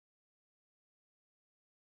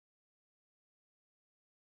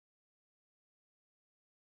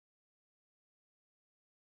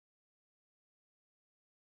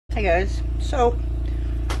Hey guys, so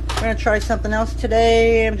we're going to try something else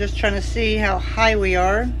today. I'm just trying to see how high we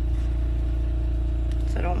are.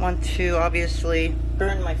 So I don't want to obviously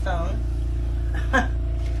burn my phone.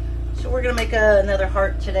 So we're going to make another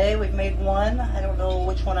heart today. We've made one. I don't know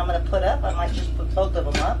which one I'm going to put up. I might just put both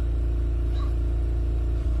of them up.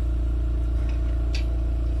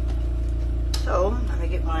 So I'm going to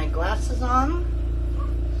get my glasses on.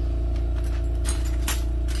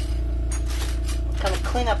 Kind of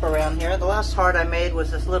clean up around here. The last heart I made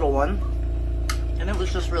was this little one, and it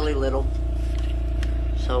was just really little.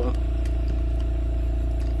 So, all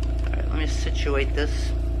right, let me situate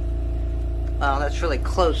this. Wow, that's really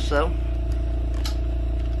close though.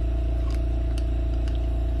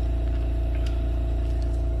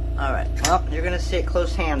 All right, well, you're gonna see it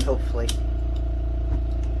close hand, hopefully.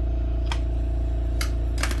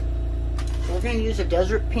 So we're gonna use a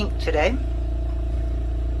desert pink today.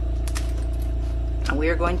 We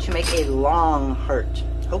are going to make a long heart.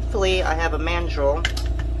 Hopefully I have a mandrel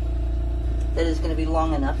that is going to be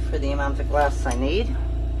long enough for the amount of glass I need.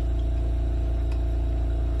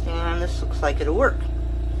 And this looks like it'll work.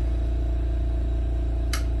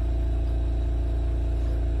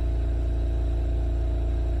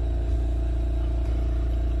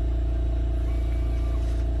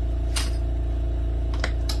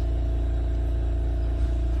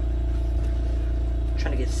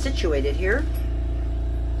 Trying to get situated here.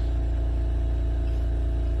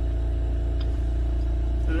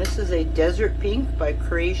 And this is a Desert Pink by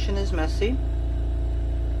Creation is Messy.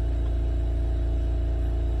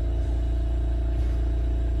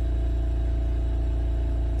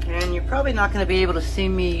 And you're probably not going to be able to see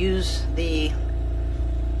me use the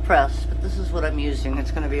press, but this is what I'm using.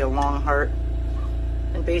 It's going to be a long heart.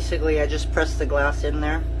 And basically I just press the glass in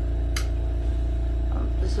there.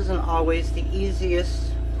 This isn't always the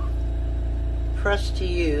easiest press to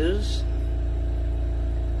use.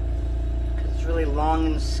 Really long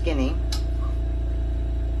and skinny,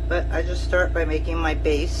 but I just start by making my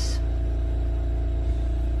base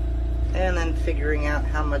and then figuring out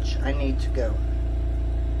how much I need to go.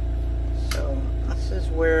 So this is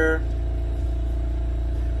where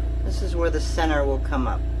the center will come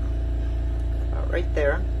up, about right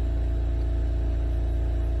there.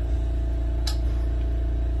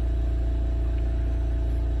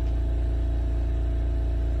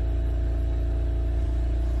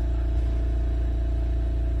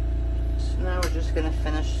 Now we're just going to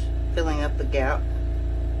finish filling up the gap.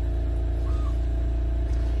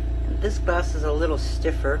 And this glass is a little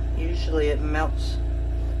stiffer. Usually it melts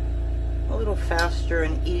a little faster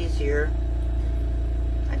and easier.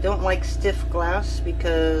 I don't like stiff glass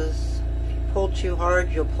because if you pull too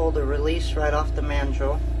hard, you'll pull the release right off the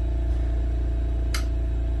mandrel.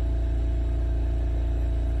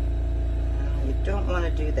 And you don't want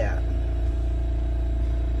to do that.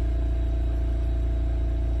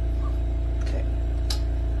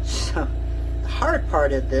 So the hard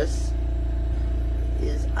part of this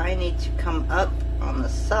is I need to come up on the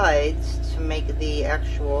sides to make the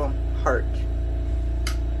actual heart.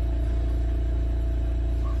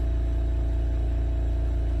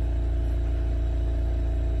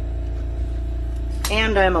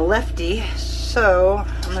 And I'm a lefty, so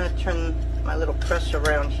I'm going to turn my little press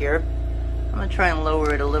around here. I'm going to try and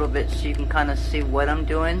lower it a little bit so you can kind of see what I'm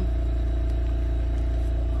doing.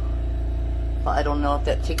 I don't know if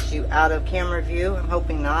that takes you out of camera view. I'm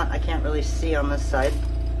hoping not. I can't really see on this side.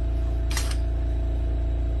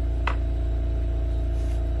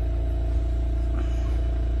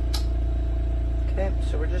 Okay,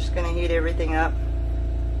 so we're just going to heat everything up.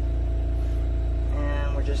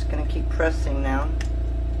 And we're just going to keep pressing now.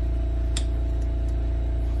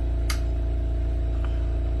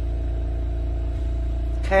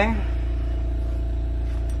 Okay.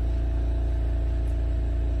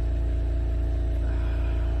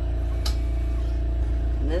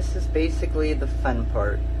 This is basically the fun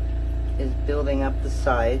part, is building up the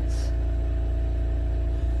sides.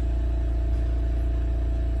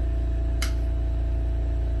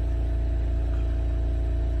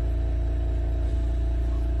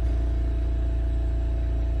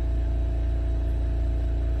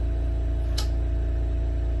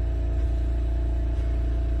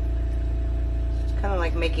 It's kind of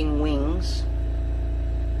like making wings.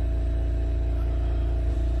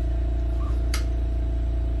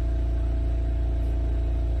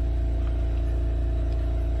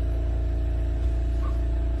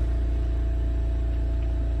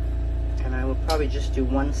 Probably just do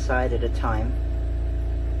one side at a time.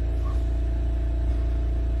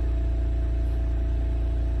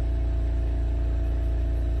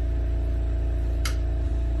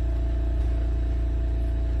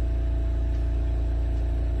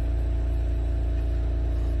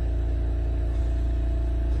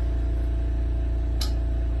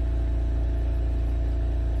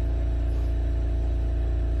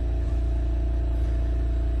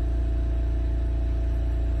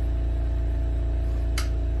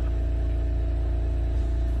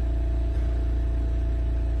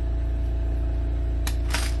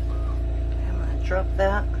 drop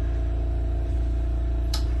that.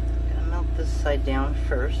 I'm gonna melt this side down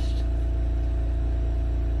first.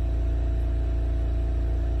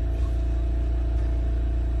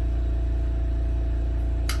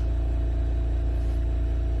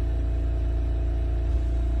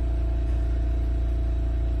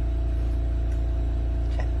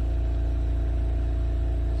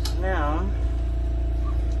 Now,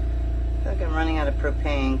 I feel like I'm running out of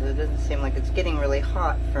propane because it doesn't seem like it's getting really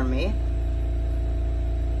hot for me.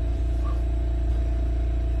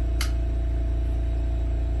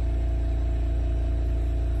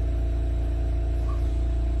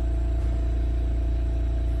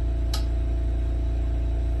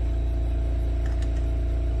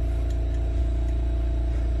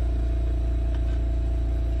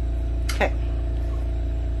 Okay.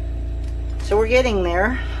 So we're getting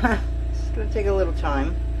there. It's going to take a little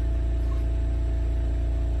time.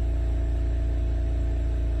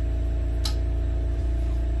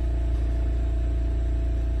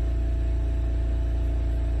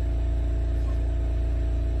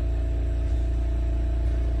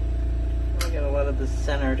 We got a lot of the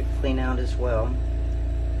center to clean out as well.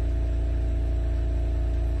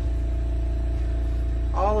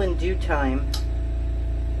 All in due time.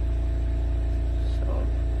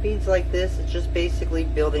 Beads like this, it's just basically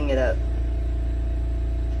building it up.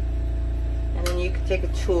 And then you can take a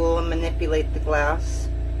tool and manipulate the glass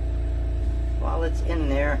while it's in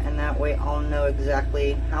there, and that way I'll know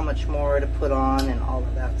exactly how much more to put on and all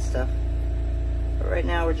of that stuff. But right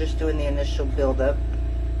now we're just doing the initial build-up.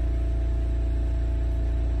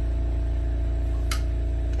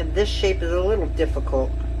 And this shape is a little difficult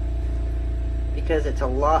because it's a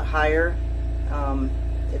lot higher.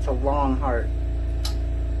 It's a long heart.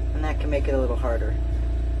 And that can make it a little harder.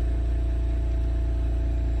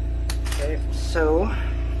 Okay, so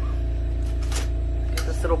get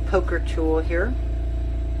this little poker tool here.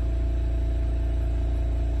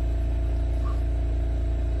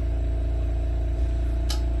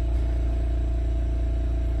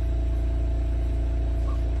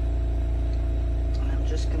 And I'm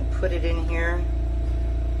just going to put it in here.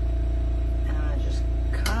 And I'm going to just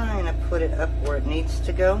kind of put it up where it needs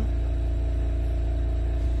to go.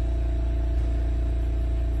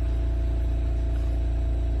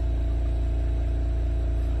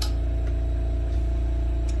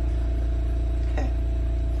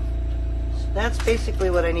 That's basically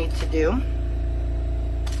what I need to do.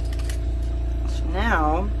 So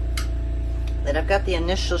now that I've got the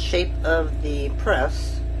initial shape of the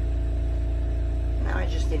press, now I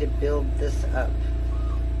just need to build this up.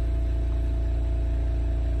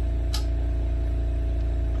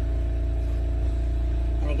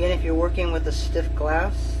 And again, if you're working with a stiff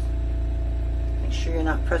glass, make sure you're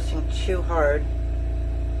not pressing too hard,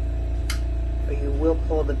 or you will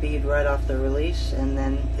pull the bead right off the release, and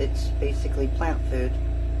then it's basically plant food.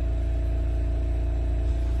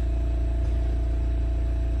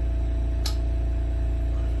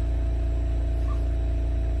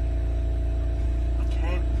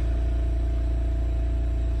 Okay.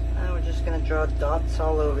 Now we're just going to draw dots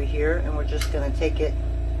all over here, and we're just going to take it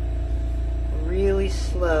really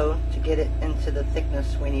slow to get it into the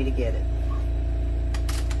thickness we need to get it.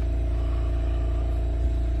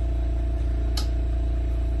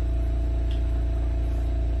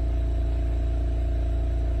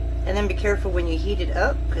 And then be careful when you heat it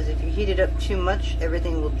up, because if you heat it up too much,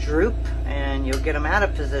 everything will droop and you'll get them out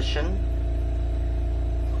of position.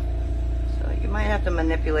 So you might have to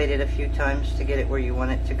manipulate it a few times to get it where you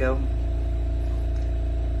want it to go.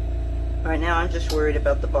 Right now I'm just worried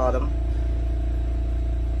about the bottom.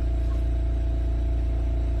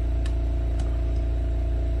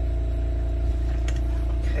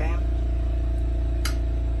 Okay.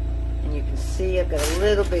 And you can see I've got a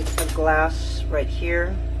little bit of glass right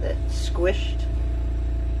here that's squished.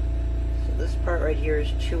 So this part right here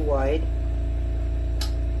is too wide.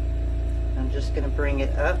 I'm just going to bring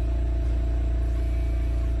it up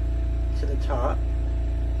to the top.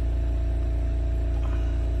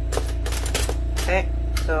 Okay,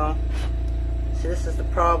 so this is the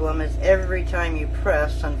problem, is every time you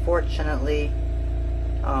press, unfortunately,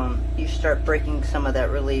 you start breaking some of that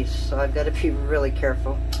release. So I've got to be really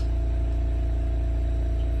careful.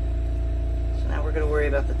 Now we're going to worry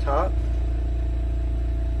about the top.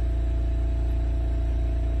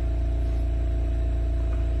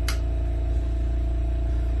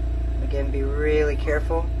 Again, be really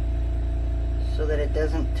careful so that it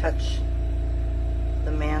doesn't touch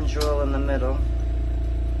the mandrel in the middle.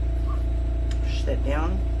 Push that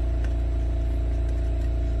down.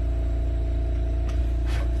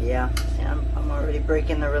 Yeah, see, I'm already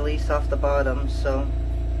breaking the release off the bottom, so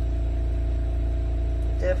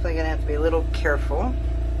Definitely gonna have to be a little careful.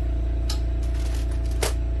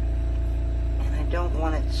 And I don't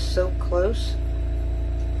want it so close.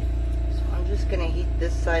 So I'm just gonna heat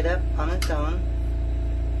this side up on its own.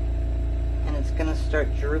 And it's gonna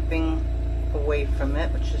start drooping away from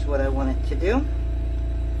it, which is what I want it to do.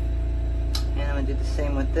 And I'm gonna do the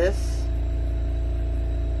same with this.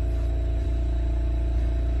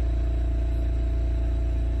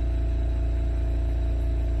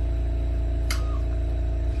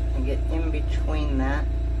 And get in between that.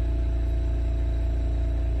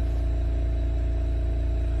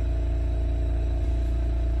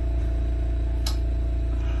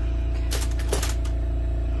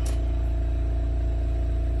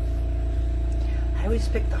 I always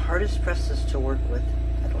pick the hardest presses to work with.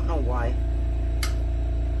 I don't know why.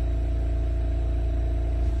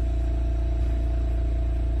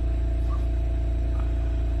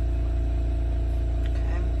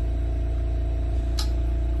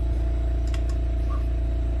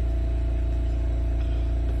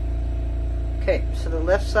 Okay, so the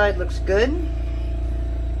left side looks good.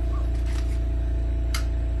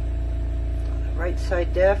 The right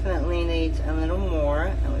side definitely needs a little more,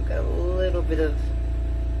 and we've got a little bit of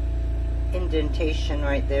indentation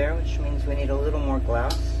right there, which means we need a little more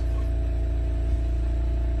glass.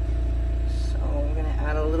 So we're going to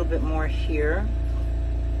add a little bit more here.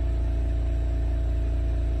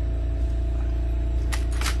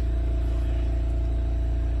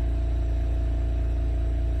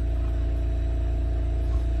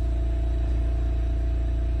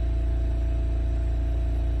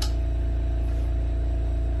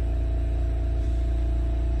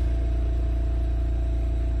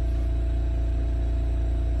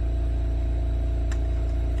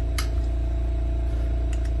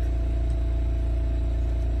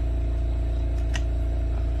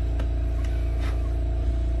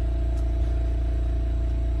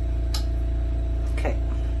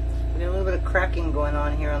 Cracking going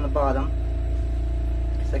on here on the bottom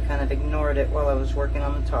because I kind of ignored it while I was working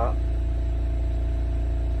on the top.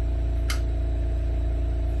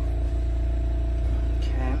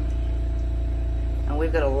 Okay, and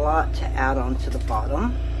we've got a lot to add on to the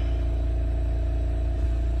bottom.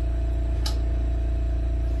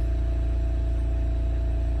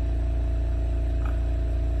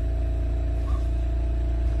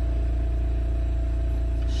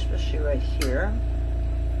 Especially right here.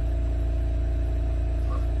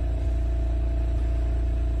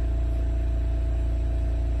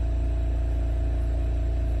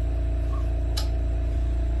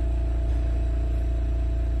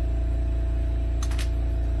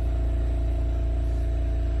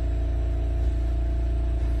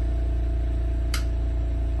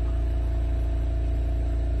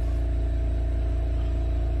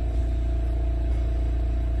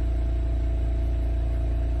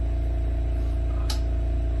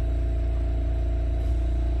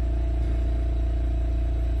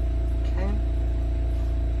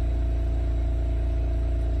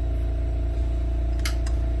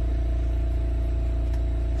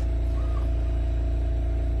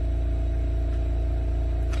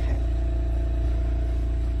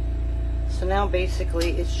 So now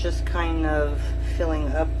basically it's just kind of filling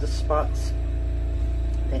up the spots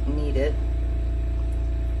that need it.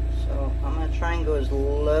 So I'm going to try and go as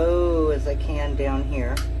low as I can down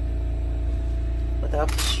here without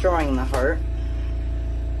destroying the heart.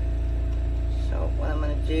 So what I'm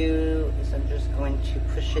going to do is I'm just going to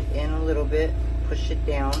push it in a little bit, push it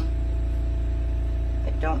down. I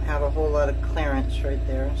don't have a whole lot of clearance right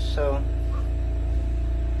there, so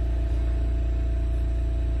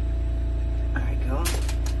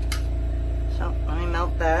so let me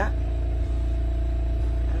melt that,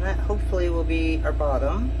 and that hopefully will be our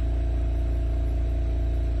bottom.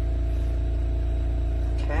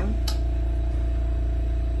 Okay,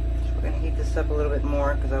 so we're going to heat this up a little bit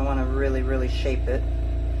more because I want to really shape it,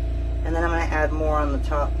 and then I'm going to add more on the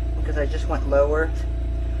top because I just went lower.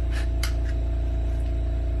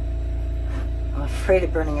 I'm afraid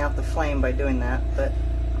of burning out the flame by doing that, but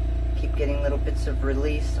keep getting little bits of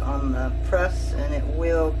release on the press and it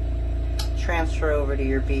will transfer over to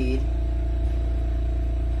your bead.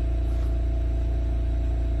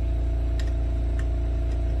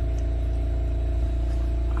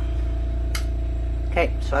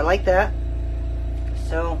 Okay, so I like that.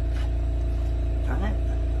 So, darn it,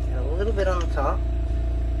 got a little bit on the top.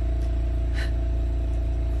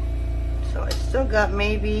 So I still got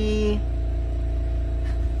maybe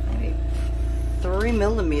 3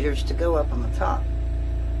 millimeters to go up on the top.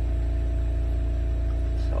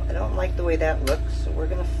 So I don't like the way that looks, so we're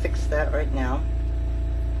going to fix that right now.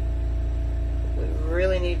 We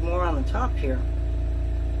really need more on the top here.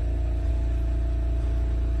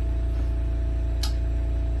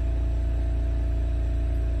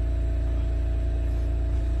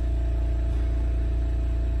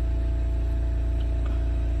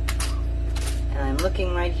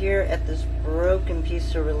 looking right here at this broken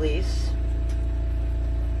piece of release.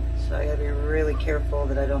 So I gotta be really careful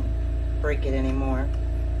that I don't break it anymore.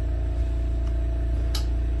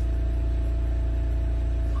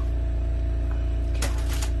 Okay.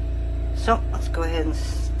 So let's go ahead and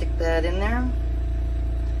stick that in there.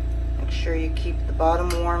 Make sure you keep the bottom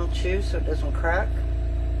warm too so it doesn't crack.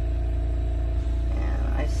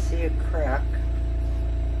 And I see a crack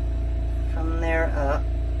from there up.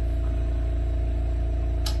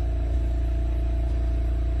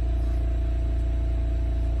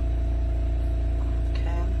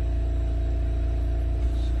 Okay.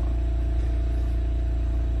 So,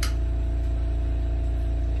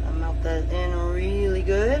 gonna melt that in really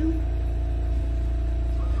good.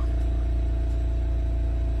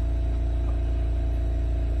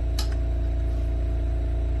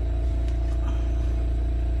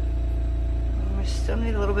 Still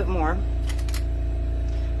need a little bit more.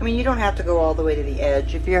 I mean, you don't have to go all the way to the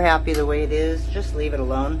edge. If you're happy the way it is, just leave it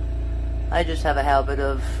alone. I just have a habit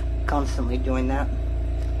of constantly doing that.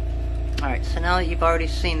 Alright, so now that you've already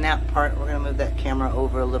seen that part, we're going to move that camera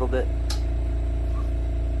over a little bit.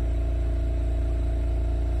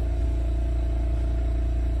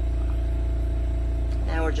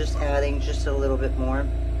 Now we're just adding just a little bit more.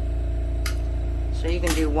 So you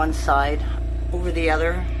can do one side over the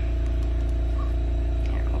other.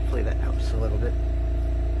 Hopefully that helps a little bit.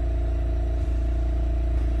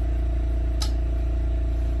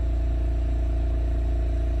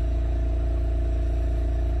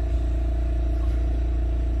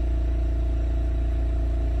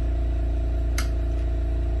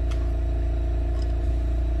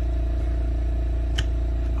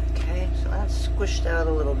 Okay, so that's squished out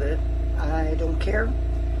a little bit. I don't care.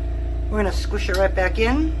 We're going to squish it right back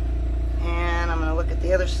in, and I'm going to look at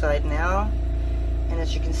the other side now. And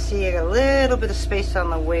as you can see, I got a little bit of space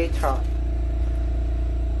on the way top.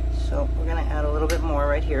 So we're going to add a little bit more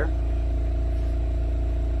right here.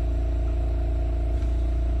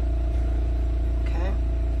 Okay.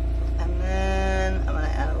 And then I'm going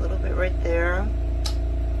to add a little bit right there.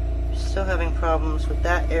 Still having problems with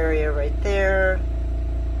that area right there.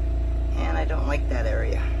 And I don't like that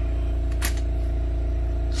area.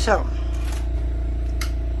 So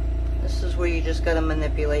this is where you just got to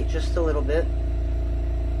manipulate just a little bit.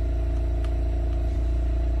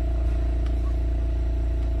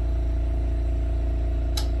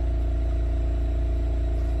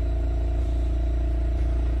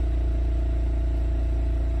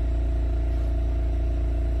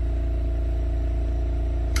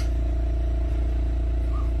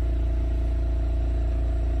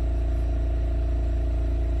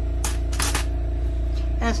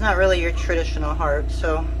 And it's not really your traditional heart,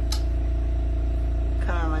 so it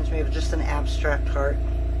kind of reminds me of just an abstract heart.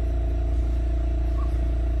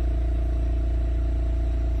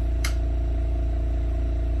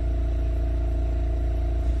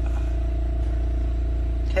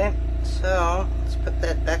 Okay, so let's put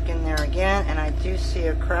that back in there again, and I do see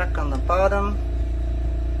a crack on the bottom.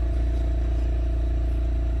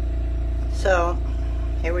 So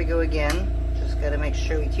here we go again. Just got to make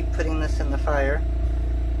sure we keep putting this in the fire.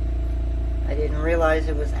 I didn't realize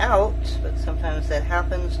it was out, but sometimes that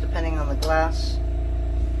happens depending on the glass.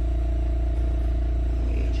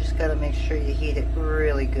 You just got to make sure you heat it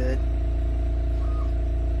really good.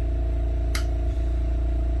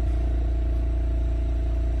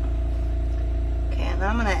 Okay, and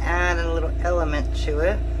I'm going to add a little element to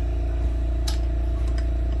it.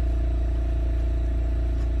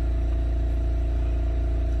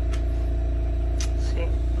 See,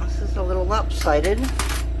 this is a little lopsided.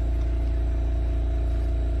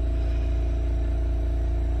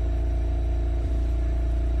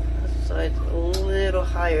 It's a little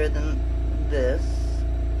higher than this,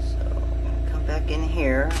 so I'm going to come back in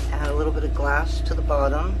here, add a little bit of glass to the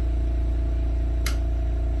bottom.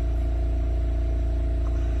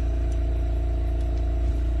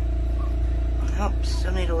 Oh,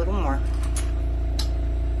 still need a little more.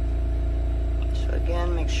 So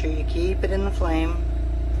again, make sure you keep it in the flame.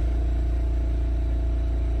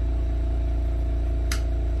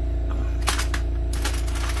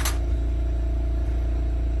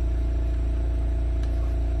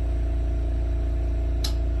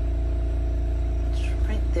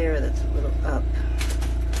 There, that's a little up.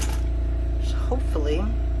 So hopefully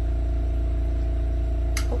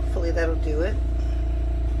that'll do it.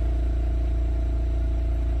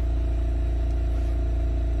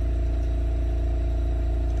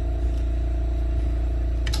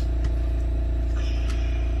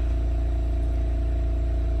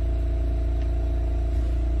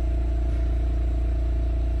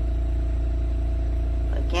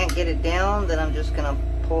 get it down, then I'm just going to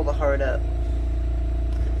pull the heart up.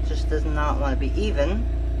 It just does not want to be even.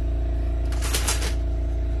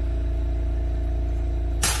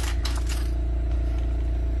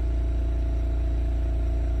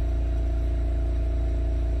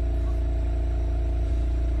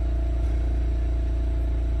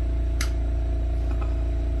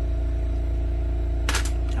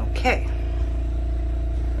 Okay,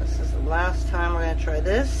 this is the last time we're going to try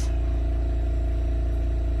this.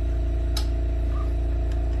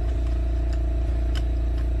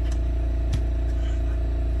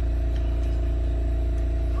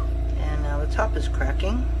 And now the top is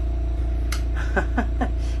cracking.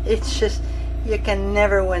 It's just, you can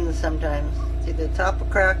never win sometimes. It's either the top will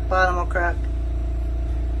crack, bottom will crack.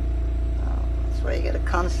 That's why you got to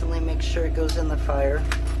constantly make sure it goes in the fire.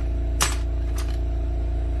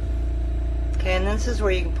 Okay, and this is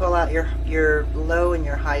where you can pull out your low and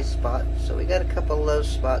your high spot. So we got a couple low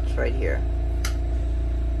spots right here.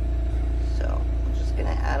 So I'm just going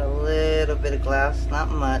to add a little bit of glass,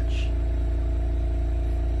 not much,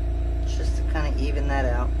 just to kind of even that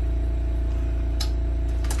out.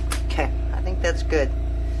 Okay, I think that's good.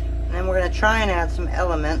 And then we're going to try and add some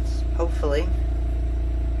elements, hopefully.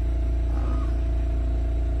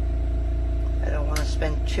 I don't want to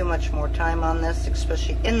spend too much more time on this,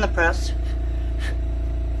 especially in the press.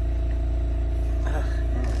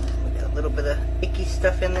 We got a little bit of icky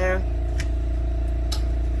stuff in there.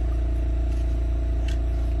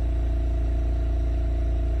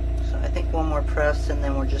 So I think one more press and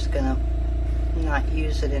then we're just gonna not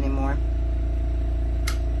use it anymore.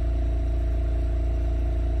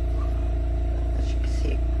 As you can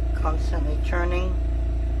see, constantly turning.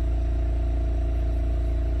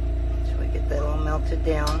 So we get that all melted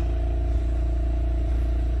down.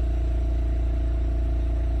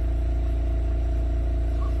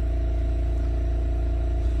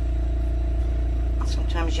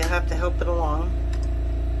 Sometimes you have to help it along.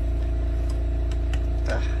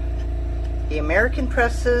 The American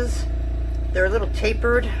presses, they're a little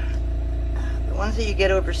tapered. The ones that you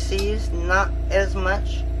get overseas, not as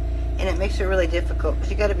much. And it makes it really difficult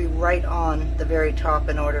because you got to be right on the very top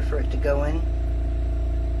in order for it to go in.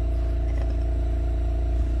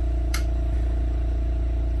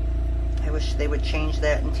 I wish they would change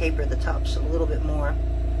that and taper the tops a little bit more.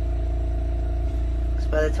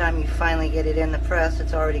 By the time you finally get it in the press,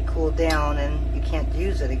 it's already cooled down and you can't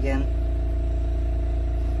use it again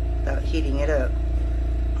without heating it up.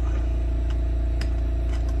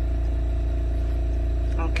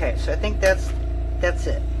 Okay, so I think that's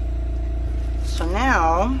it. So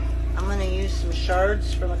now I'm going to use some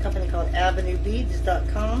shards from a company called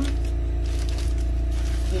AvenueBeads.com.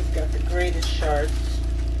 He's got the greatest shards.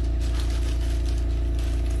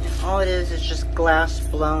 And all it is just glass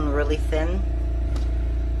blown really thin.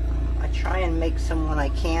 Try and make some when I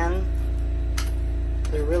can.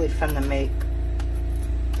 They're really fun to make,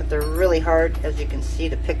 but they're really hard, as you can see,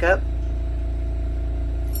 to pick up,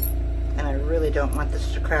 and I really don't want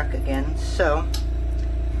this to crack again. So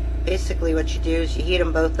basically what you do is you heat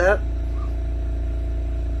them both up,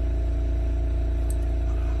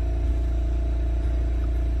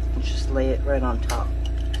 and just lay it right on top,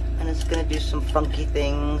 and it's going to do some funky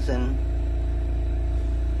things, and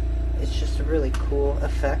it's just a really cool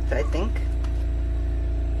effect, I think.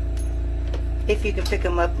 If you can pick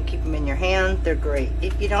them up and keep them in your hand, they're great.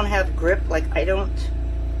 If you don't have grip, like I don't,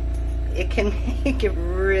 it can make it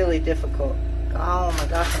really difficult. Oh my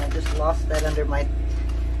gosh, and I just lost that under my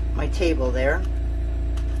table there.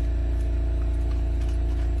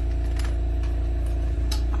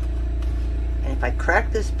 And if I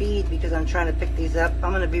crack this bead because I'm trying to pick these up,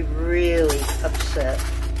 I'm going to be really upset.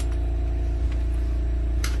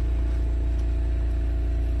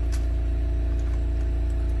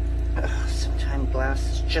 Glass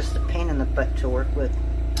is just a pain in the butt to work with.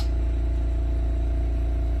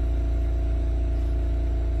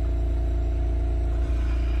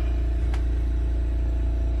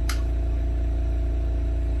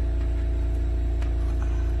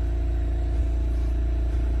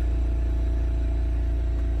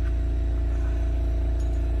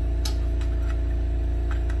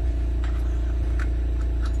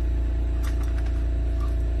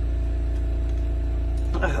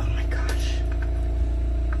 Oh my gosh.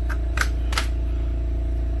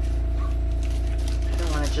 I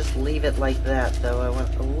don't want to just leave it like that though. I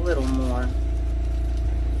want a little more.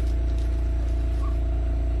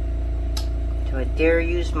 Do I dare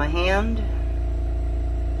use my hand?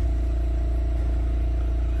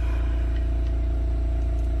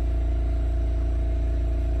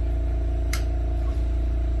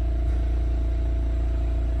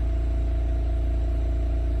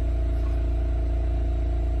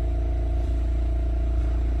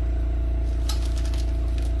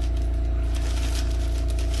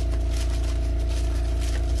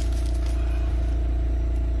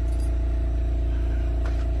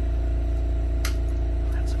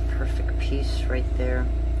 piece right there.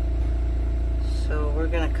 So we're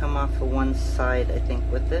going to come off of one side, I think,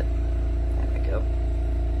 with it. There we go.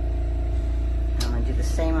 I'm going to do the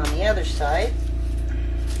same on the other side.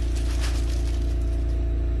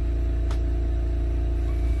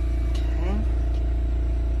 Okay. I'm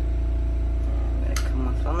going to come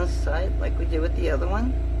off on this side like we did with the other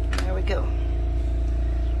one. There we go.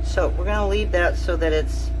 So we're going to leave that so that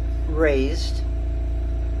it's raised.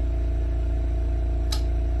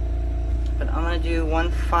 But I'm going to do one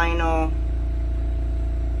final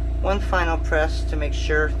press to make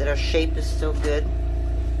sure that our shape is still good.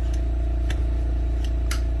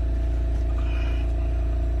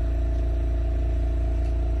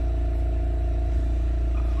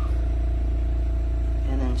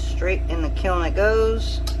 And then straight in the kiln it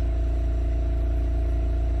goes.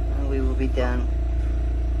 And we will be done.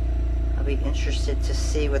 I'll be interested to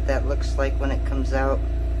see what that looks like when it comes out.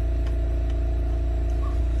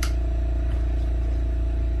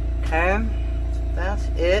 Okay, that's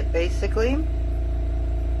it basically.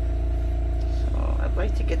 So I'd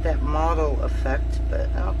like to get that model effect, but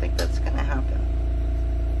I don't think that's going to happen.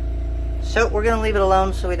 So we're going to leave it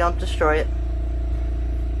alone so we don't destroy it.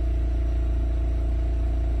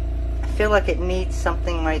 I feel like it needs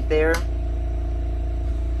something right there,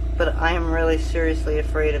 but I am really seriously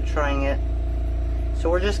afraid of trying it. So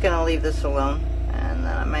we're just going to leave this alone, and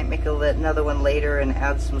then I might make another one later and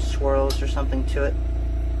add some swirls or something to it.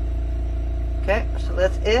 Okay, so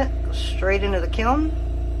that's it. Go straight into the kiln.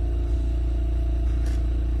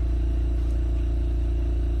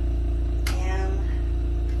 And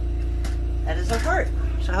that is our heart.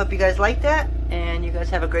 So I hope you guys like that, and you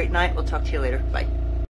guys have a great night. We'll talk to you later. Bye.